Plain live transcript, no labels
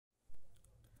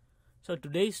So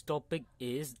today's topic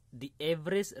is the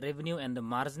average revenue and the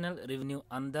marginal revenue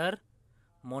under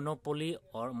monopoly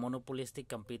or monopolistic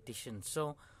competition.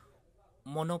 So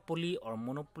monopoly or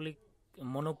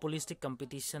monopolistic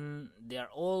competition, they are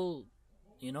all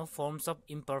forms of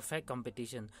imperfect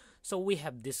competition. So we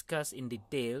have discussed in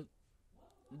detail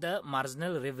the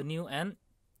marginal revenue and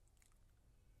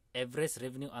average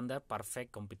revenue under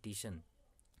perfect competition.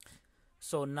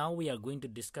 So now we are going to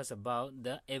discuss about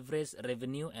the average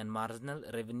revenue and marginal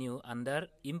revenue under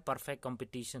imperfect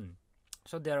competition.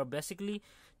 So there are basically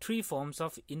three forms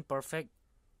of imperfect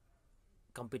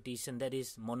competition, that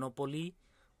is monopoly,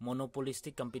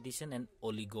 monopolistic competition, and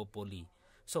oligopoly.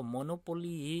 So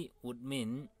monopoly would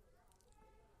mean,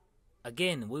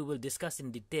 again, we will discuss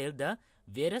in detail the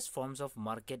various forms of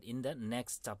market in the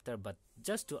next chapter, but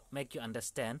just to make you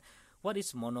understand, what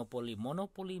is monopoly?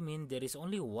 Monopoly means there is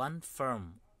only one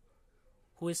firm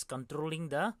who is controlling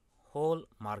the whole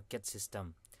market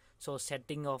system. So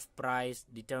setting of price,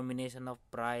 determination of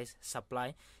price,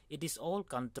 supply, it is all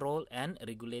controlled and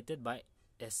regulated by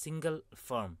a single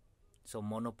firm. So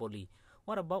monopoly.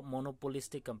 What about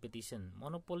monopolistic competition?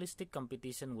 Monopolistic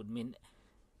competition would mean,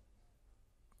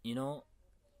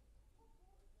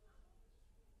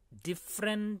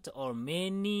 different or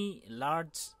many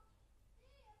large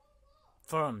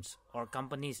firms or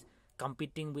companies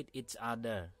competing with each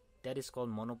other. That is called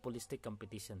monopolistic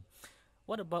competition.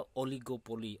 What about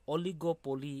oligopoly?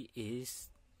 Oligopoly is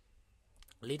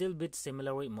a little bit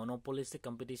similar with monopolistic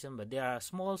competition, but there are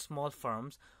small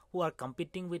firms who are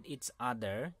competing with each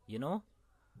other.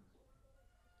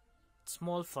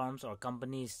 Small firms or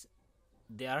companies,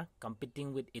 they are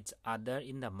competing with each other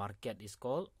in the market, is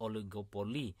called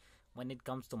oligopoly. When it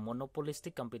comes to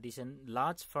monopolistic competition,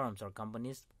 large firms or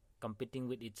companies competing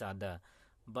with each other.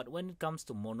 But when it comes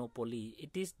to monopoly,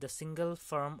 it is the single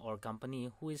firm or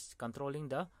company who is controlling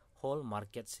the whole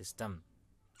market system.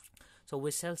 So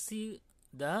we shall see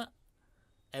the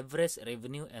average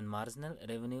revenue and marginal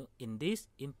revenue in this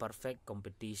imperfect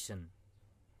competition.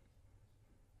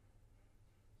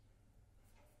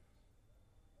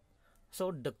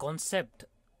 So the concept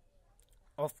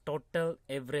of total,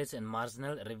 average, and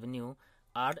marginal revenue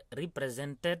are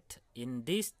represented in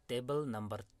this table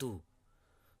number 2.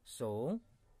 So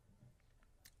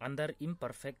under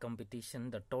imperfect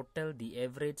competition, the total, the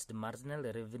average, the marginal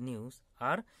revenues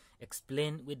are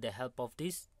explained with the help of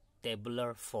this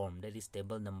tabular form, that is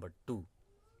table number 2.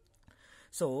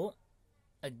 So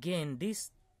again,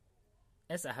 this,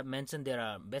 as I have mentioned, there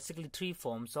are basically three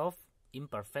forms of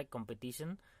imperfect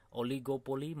competition: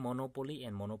 oligopoly, monopoly,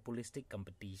 and monopolistic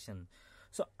competition.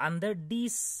 So under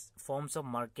these forms of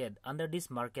market, under this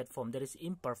market form, there is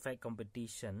imperfect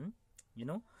competition.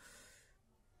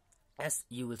 As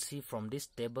you will see from this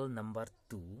table number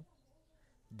 2,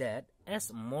 that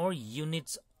as more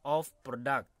units of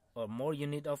product or more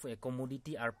unit of a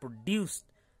commodity are produced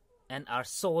and are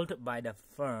sold by the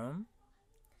firm,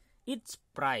 its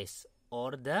price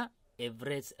or the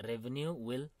average revenue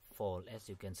will fall, as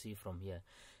you can see from here.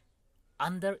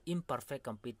 Under imperfect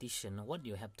competition, what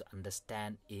you have to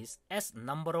understand is, as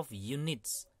number of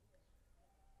units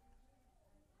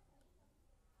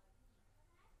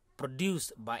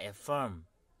produced by a firm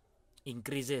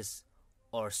increases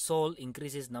or sold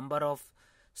increases, number of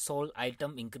sold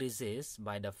item increases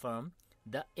by the firm,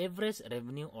 the average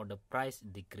revenue or the price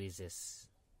decreases.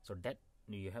 So that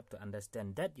you have to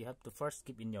understand, that you have to first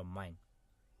keep in your mind.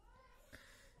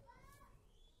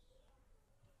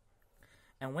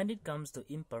 And when it comes to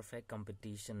imperfect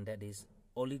competition, that is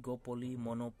oligopoly,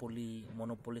 monopoly,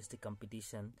 monopolistic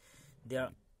competition, there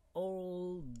are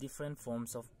all different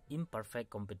forms of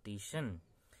imperfect competition.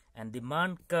 And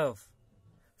demand curve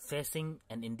facing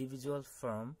an individual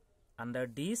firm under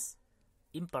this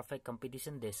imperfect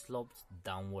competition, they slopes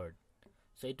downward.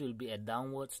 So it will be a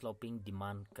downward sloping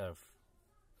demand curve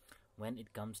when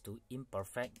it comes to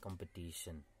imperfect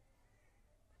competition.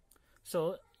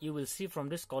 So you will see from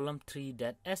this column 3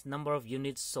 that as number of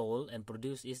units sold and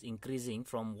produced is increasing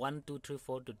from 1, 2, 3,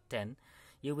 4 to 10,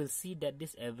 you will see that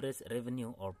this average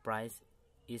revenue or price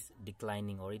is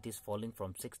declining, or it is falling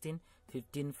from 16,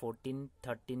 15, 14,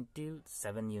 13 till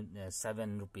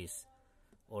 7 rupees,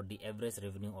 or the average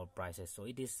revenue or prices. So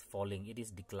it is falling, it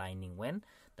is declining when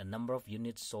the number of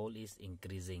units sold is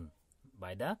increasing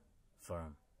by the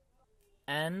firm.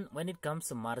 And when it comes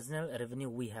to marginal revenue,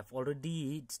 we have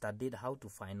already studied how to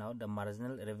find out the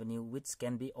marginal revenue, which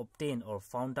can be obtained or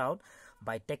found out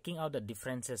by taking out the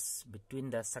differences between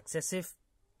the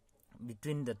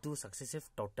two successive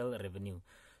total revenue.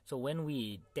 So when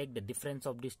we take the difference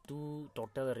of these two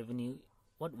total revenue,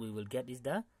 what we will get is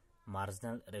the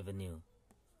marginal revenue.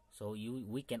 So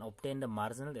we can obtain the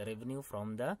marginal revenue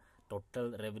from the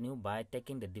total revenue by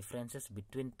taking the differences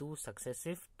between two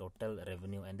successive total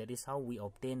revenue, and that is how we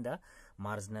obtain the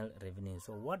marginal revenue.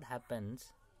 So what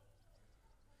happens,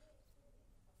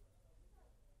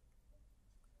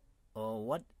 or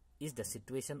what is the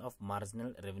situation of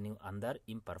marginal revenue under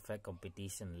imperfect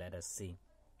competition? Let us see.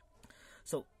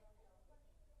 So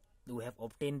we have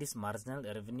obtained this marginal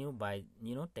revenue by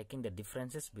taking the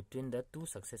differences between the two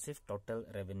successive total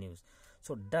revenues.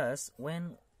 So thus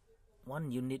when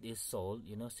one unit is sold,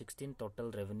 16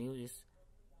 total revenue is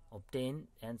obtained,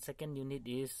 and second unit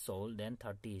is sold, then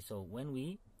 30. So when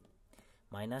we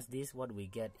minus this, what we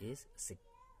get is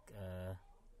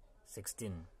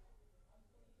 16.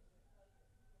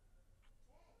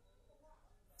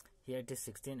 Here it is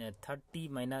 16, and 30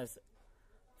 minus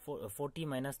 40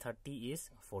 minus 30 is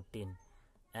 14,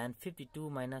 and 52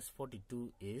 minus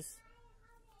 42 is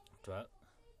 12.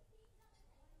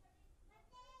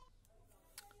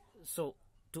 So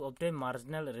to obtain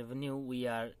marginal revenue, we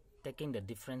are taking the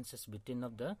differences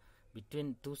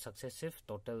between two successive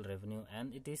total revenue,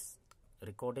 and it is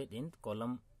recorded in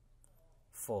column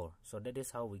 4. So that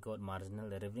is how we got marginal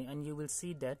revenue, and you will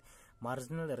see that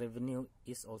marginal revenue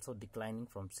is also declining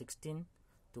from 16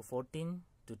 to 14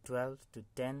 to 12 to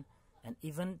 10 and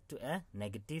even to a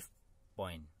negative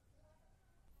point.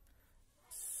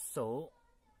 So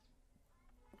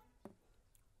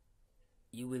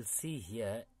you will see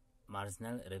here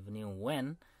marginal revenue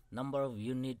when number of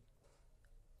units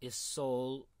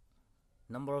sold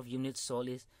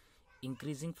is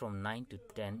increasing from 9 to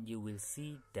 10. You will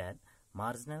see that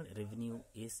marginal revenue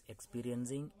is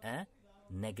experiencing a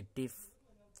negative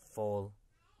fall,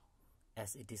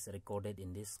 as it is recorded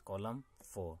in this column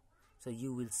 4. So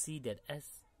you will see that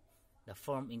as the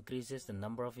firm increases the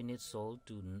number of units sold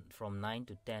from 9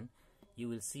 to 10, you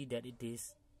will see that it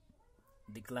is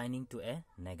declining to a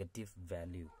negative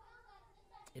value.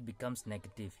 It becomes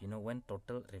negative, when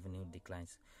total revenue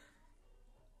declines.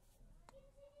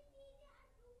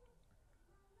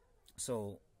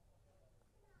 So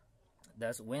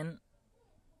that's when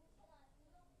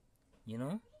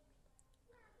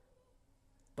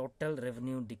total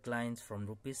revenue declines from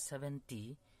rupees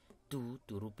 72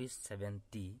 to rupees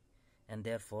 70, and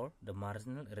therefore the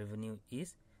marginal revenue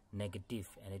is negative,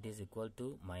 and it is equal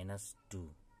to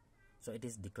 -2. So it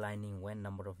is declining when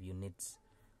number of units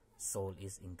sold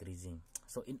is increasing.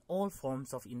 So in all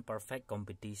forms of imperfect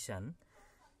competition,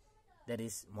 that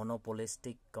is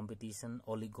monopolistic competition,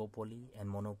 oligopoly, and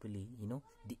monopoly,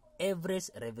 the average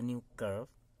revenue curve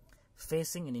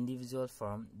facing an individual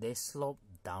firm, they slope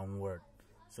downward.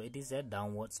 So it is a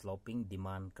downward sloping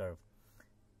demand curve.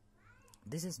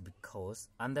 This is because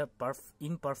under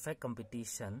imperfect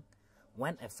competition,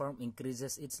 when a firm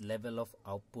increases its level of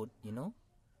output,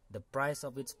 the price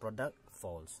of its product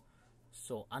falls.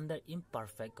 So under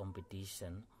imperfect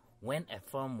competition, when a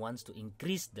firm wants to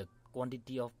increase the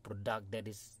quantity of product that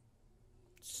is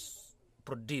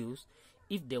produced,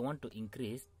 if they want to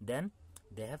increase, then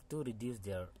they have to reduce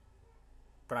their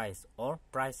price, or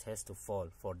price has to fall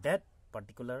for that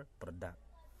particular product.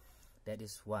 That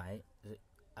is why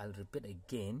I'll repeat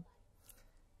again,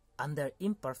 under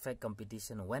imperfect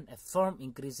competition, when a firm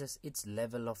increases its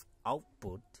level of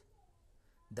output,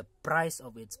 the price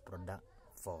of its product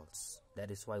falls.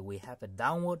 That is why we have a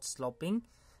downward sloping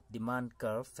demand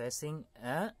curve facing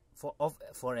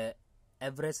for a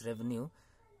average revenue.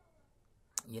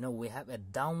 We have a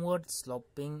downward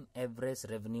sloping average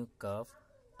revenue curve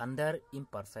under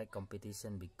imperfect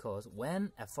competition, because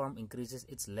when a firm increases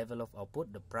its level of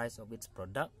output, the price of its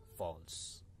product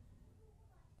falls.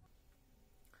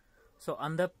 So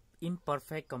under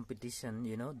imperfect competition,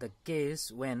 the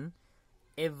case when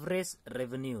average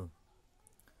revenue,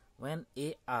 when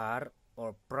AR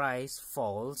or price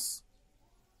falls,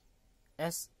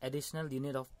 as additional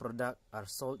unit of product are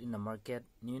sold in the market,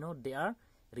 they are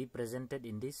represented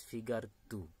in this figure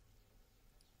 2.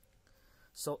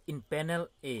 So in panel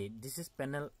A, this is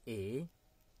panel A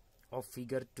of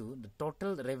figure 2, the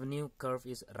total revenue curve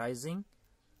is rising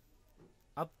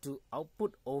up to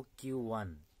output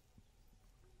OQ1.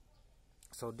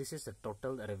 So this is the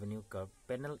total revenue curve.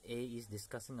 Panel A is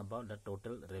discussing about the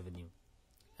total revenue,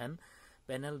 and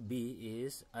panel B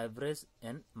is average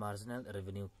and marginal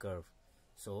revenue curve.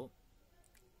 So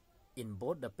in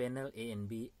both the panel A and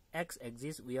B,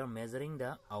 x-axis we are measuring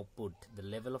the output, the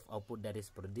level of output that is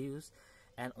produced,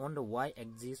 and on the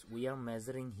y-axis we are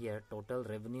measuring here total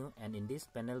revenue, and in this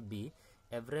panel B,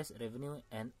 average revenue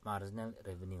and marginal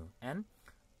revenue, and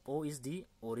O is the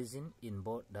origin in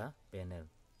both the panel.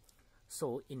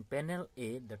 So in panel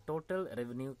A, the total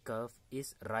revenue curve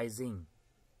is rising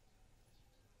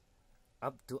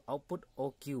up to output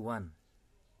OQ1.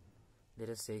 Let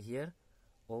us say here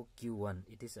OQ1.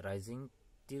 It is rising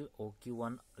till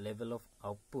OQ1 level of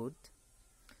output,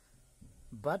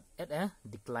 but at a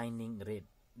declining rate.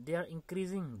 They are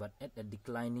increasing but at a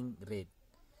declining rate.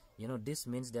 This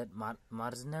means that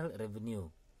marginal revenue,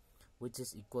 which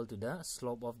is equal to the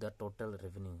slope of the total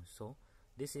revenue. So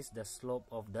this is the slope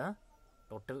of the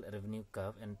total revenue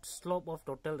curve, and slope of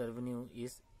total revenue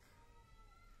is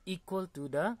equal to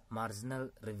the marginal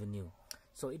revenue.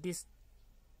 So it is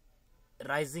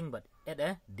rising but at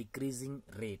a decreasing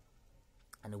rate.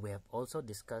 And we have also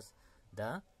discussed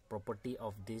the property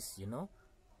of this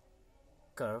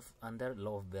curve under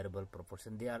law of variable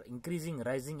proportion. They are increasing,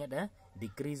 rising at a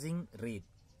decreasing rate,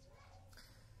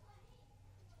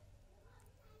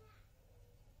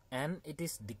 and it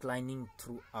is declining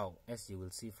throughout, as you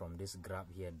will see from this graph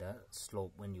here, the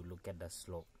slope, when you look at the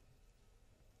slope.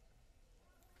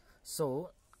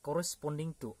 So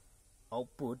corresponding to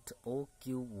output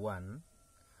OQ1,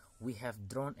 we have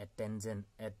drawn a tangent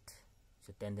at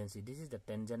the tendency. This is the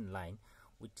tangent line,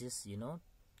 which is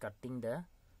cutting the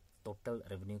total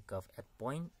revenue curve at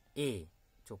point A.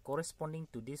 So corresponding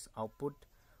to this output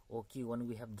OQ1,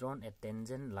 we have drawn a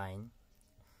tangent line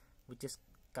which is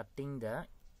cutting the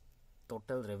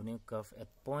total revenue curve at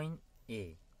point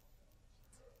A.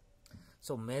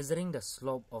 So measuring the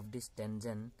slope of this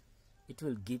tangent, it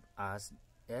will give us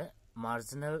a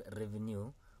marginal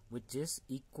revenue which is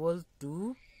equal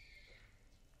to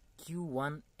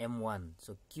Q1 M1.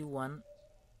 So Q1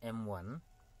 M1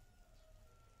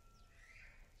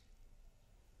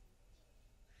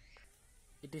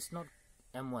 it is not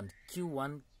M1,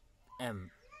 Q1M.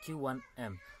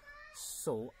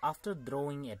 So after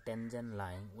drawing a tangent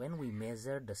line, when we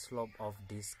measure the slope of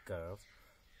this curve,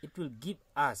 it will give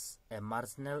us a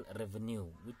marginal revenue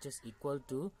which is equal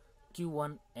to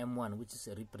Q1M1, which is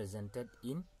represented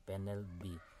in panel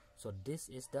B. So this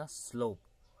is the slope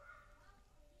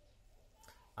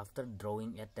after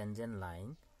drawing a tangent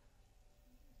line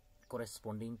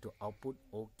corresponding to output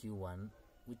OQ1,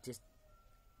 which is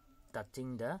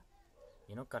touching the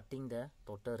cutting the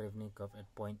total revenue curve at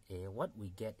point A. What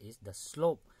we get is the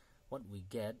slope. What we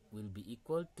get will be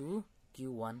equal to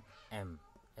Q1M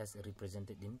as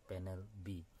represented in panel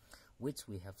B, which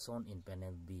we have shown in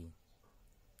panel B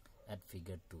at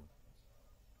figure 2.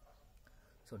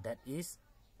 So that is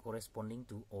corresponding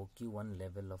to OQ1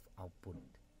 level of output.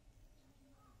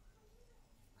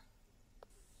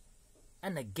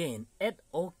 And again, at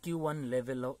OQ1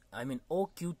 level of,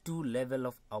 OQ2 level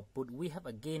of output, we have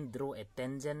again draw a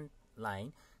tangent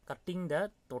line cutting the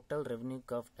total revenue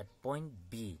curve at point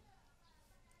B.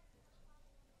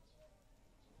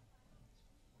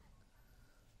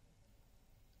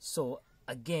 So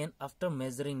again, after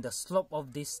measuring, the slope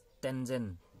of this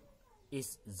tangent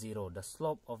is 0. The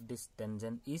slope of this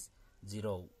tangent is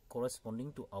 0,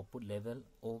 corresponding to output level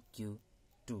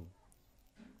OQ2.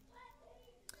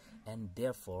 And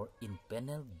therefore, in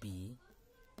panel B,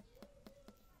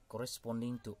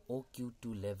 corresponding to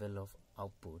OQ2 level of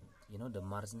output, the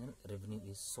marginal revenue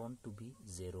is shown to be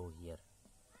 0 here.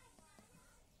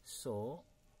 So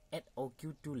at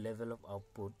OQ2 level of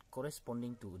output,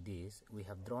 corresponding to this, we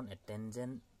have drawn a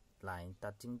tangent line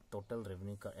touching total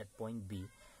revenue curve at point B,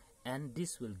 and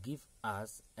this will give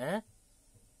us a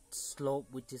slope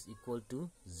which is equal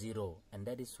to 0, and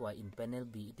that is why in panel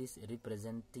B it is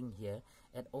representing here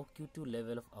at OQ2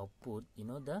 level of output,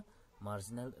 the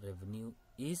marginal revenue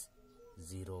is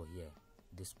 0 here.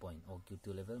 This point,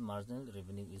 OQ2 level, marginal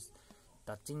revenue is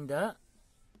touching the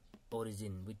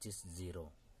origin, which is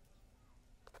 0.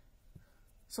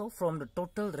 So from the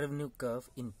total revenue curve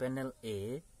in panel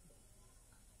A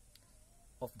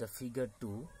of the figure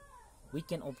 2, we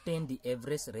can obtain the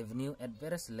average revenue at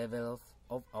various levels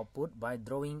of output by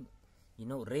drawing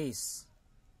rays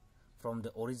from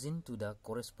the origin to the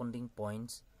corresponding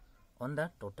points on the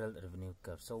total revenue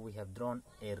curve. So we have drawn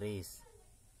a rays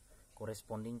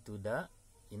corresponding to the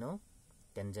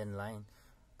tangent line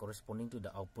corresponding to the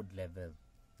output level.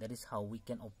 That is how we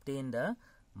can obtain the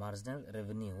marginal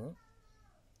revenue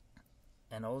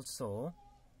and also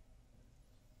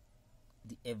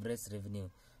the average revenue.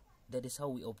 That is how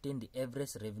we obtain the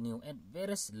average revenue at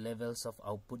various levels of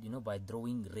output, by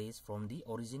drawing rays from the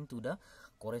origin to the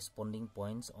corresponding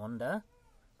points on the,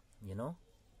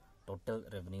 total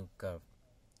revenue curve.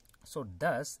 So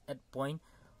thus, at point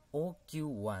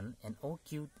OQ1 and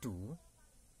OQ2,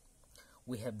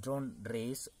 we have drawn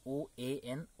rays OA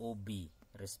and OB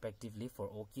respectively for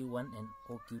OQ1 and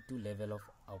OQ2 level of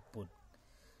output.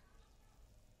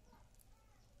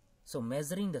 So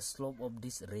measuring the slope of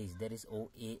these rays, that is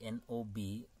OA and OB,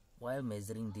 while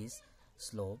measuring these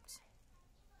slopes,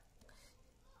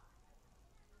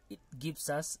 it gives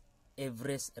us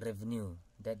average revenue,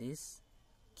 that is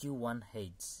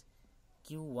Q1H.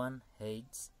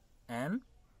 And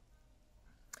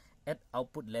at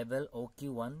output level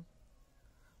OQ1,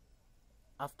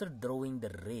 after drawing the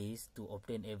rays to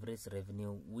obtain average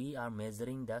revenue, we are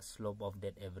measuring the slope of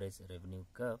that average revenue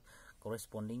curve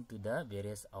corresponding to the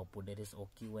various output, that is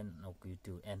OQ1 and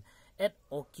OQ2. And at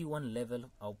OQ1 level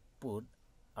of output,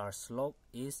 our slope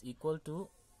is equal to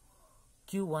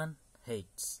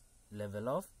Q1H level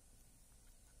of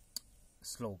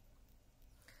slope.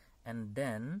 And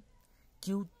then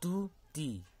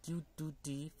Q2T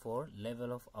for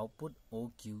level of output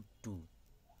OQ2,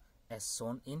 as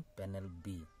shown in panel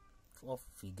B of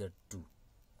figure 2.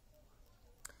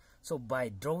 So by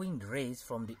drawing rays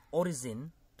from the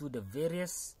origin to the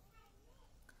various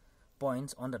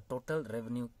points on the total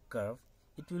revenue curve,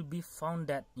 it will be found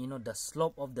that the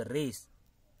slope of the rays,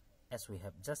 as we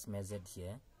have just measured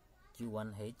here,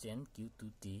 Q1H and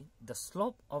Q2T, the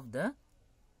slope of the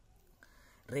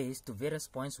rays to various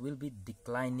points will be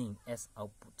declining as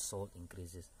output sold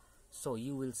increases. So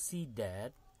you will see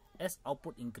that as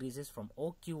output increases from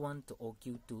OQ1 to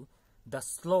OQ2, the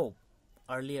slope,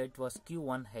 earlier it was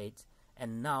Q1H,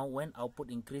 and now when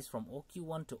output increased from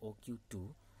OQ1 to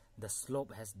OQ2, the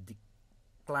slope has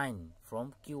declined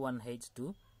from Q1H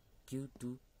to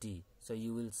Q2T. So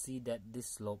you will see that this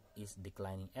slope is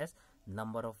declining as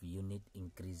number of unit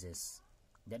increases.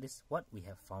 That is what we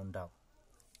have found out,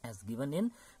 as given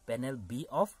in panel B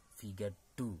of figure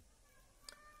 2.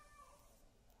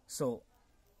 So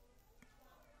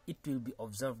it will be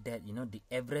observed that the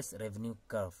average revenue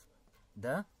curve,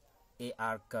 the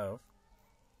AR curve,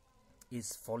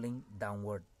 is falling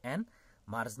downward, and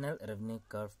marginal revenue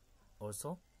curve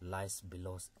also lies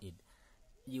below it.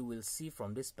 You will see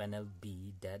from this panel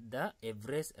B that the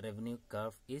average revenue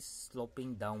curve is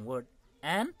sloping downward,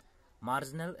 and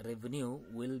marginal revenue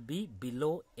will be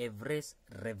below average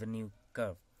revenue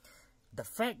curve. The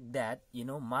fact that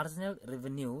marginal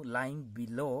revenue lying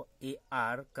below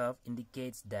AR curve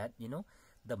indicates that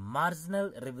the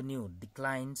marginal revenue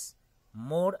declines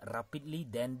more rapidly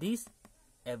than this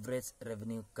average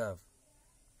revenue curve.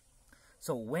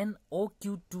 So when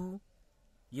OQ2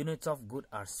 units of good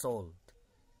are sold,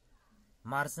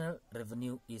 marginal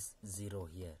revenue is 0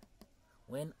 here.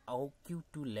 When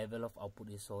OQ2 level of output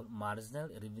is sold, marginal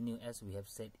revenue, as we have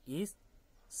said, is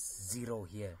 0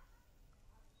 here.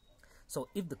 So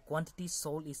if the quantity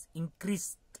sold is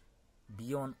increased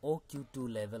beyond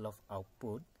OQ2 level of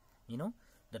output,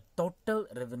 the total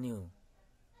revenue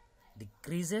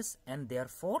decreases, and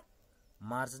therefore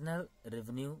marginal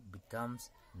revenue becomes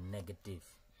negative.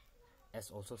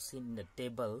 As also seen in the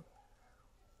table,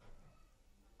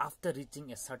 after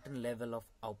reaching a certain level of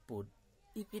output,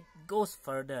 if it goes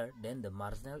further, then the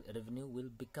marginal revenue will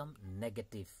become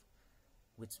negative,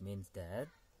 which means that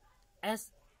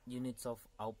as units of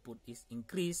output is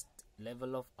increased,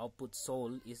 level of output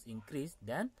sold is increased,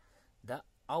 then the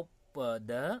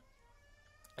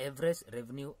average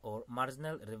revenue or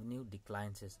marginal revenue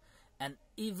declines, and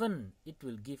even it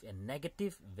will give a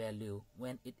negative value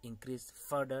when it increases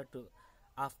further to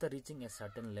after reaching a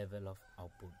certain level of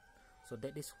output. So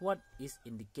that is what is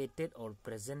indicated or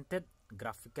presented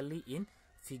graphically in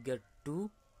figure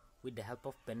 2 with the help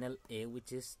of panel A,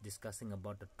 which is discussing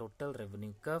about the total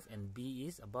revenue curve, and B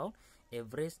is about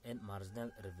average and marginal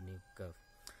revenue curve.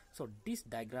 So this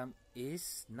diagram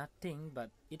is nothing but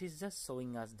it is just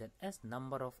showing us that as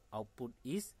number of output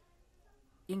is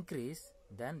increased,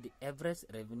 then the average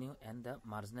revenue and the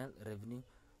marginal revenue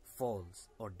falls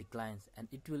or declines, and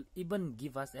it will even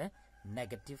give us a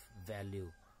negative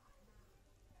value.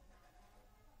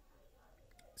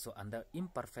 So under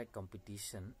imperfect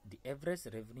competition, the average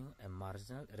revenue and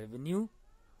marginal revenue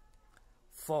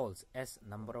falls as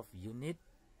number of units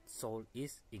sold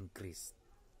is increased.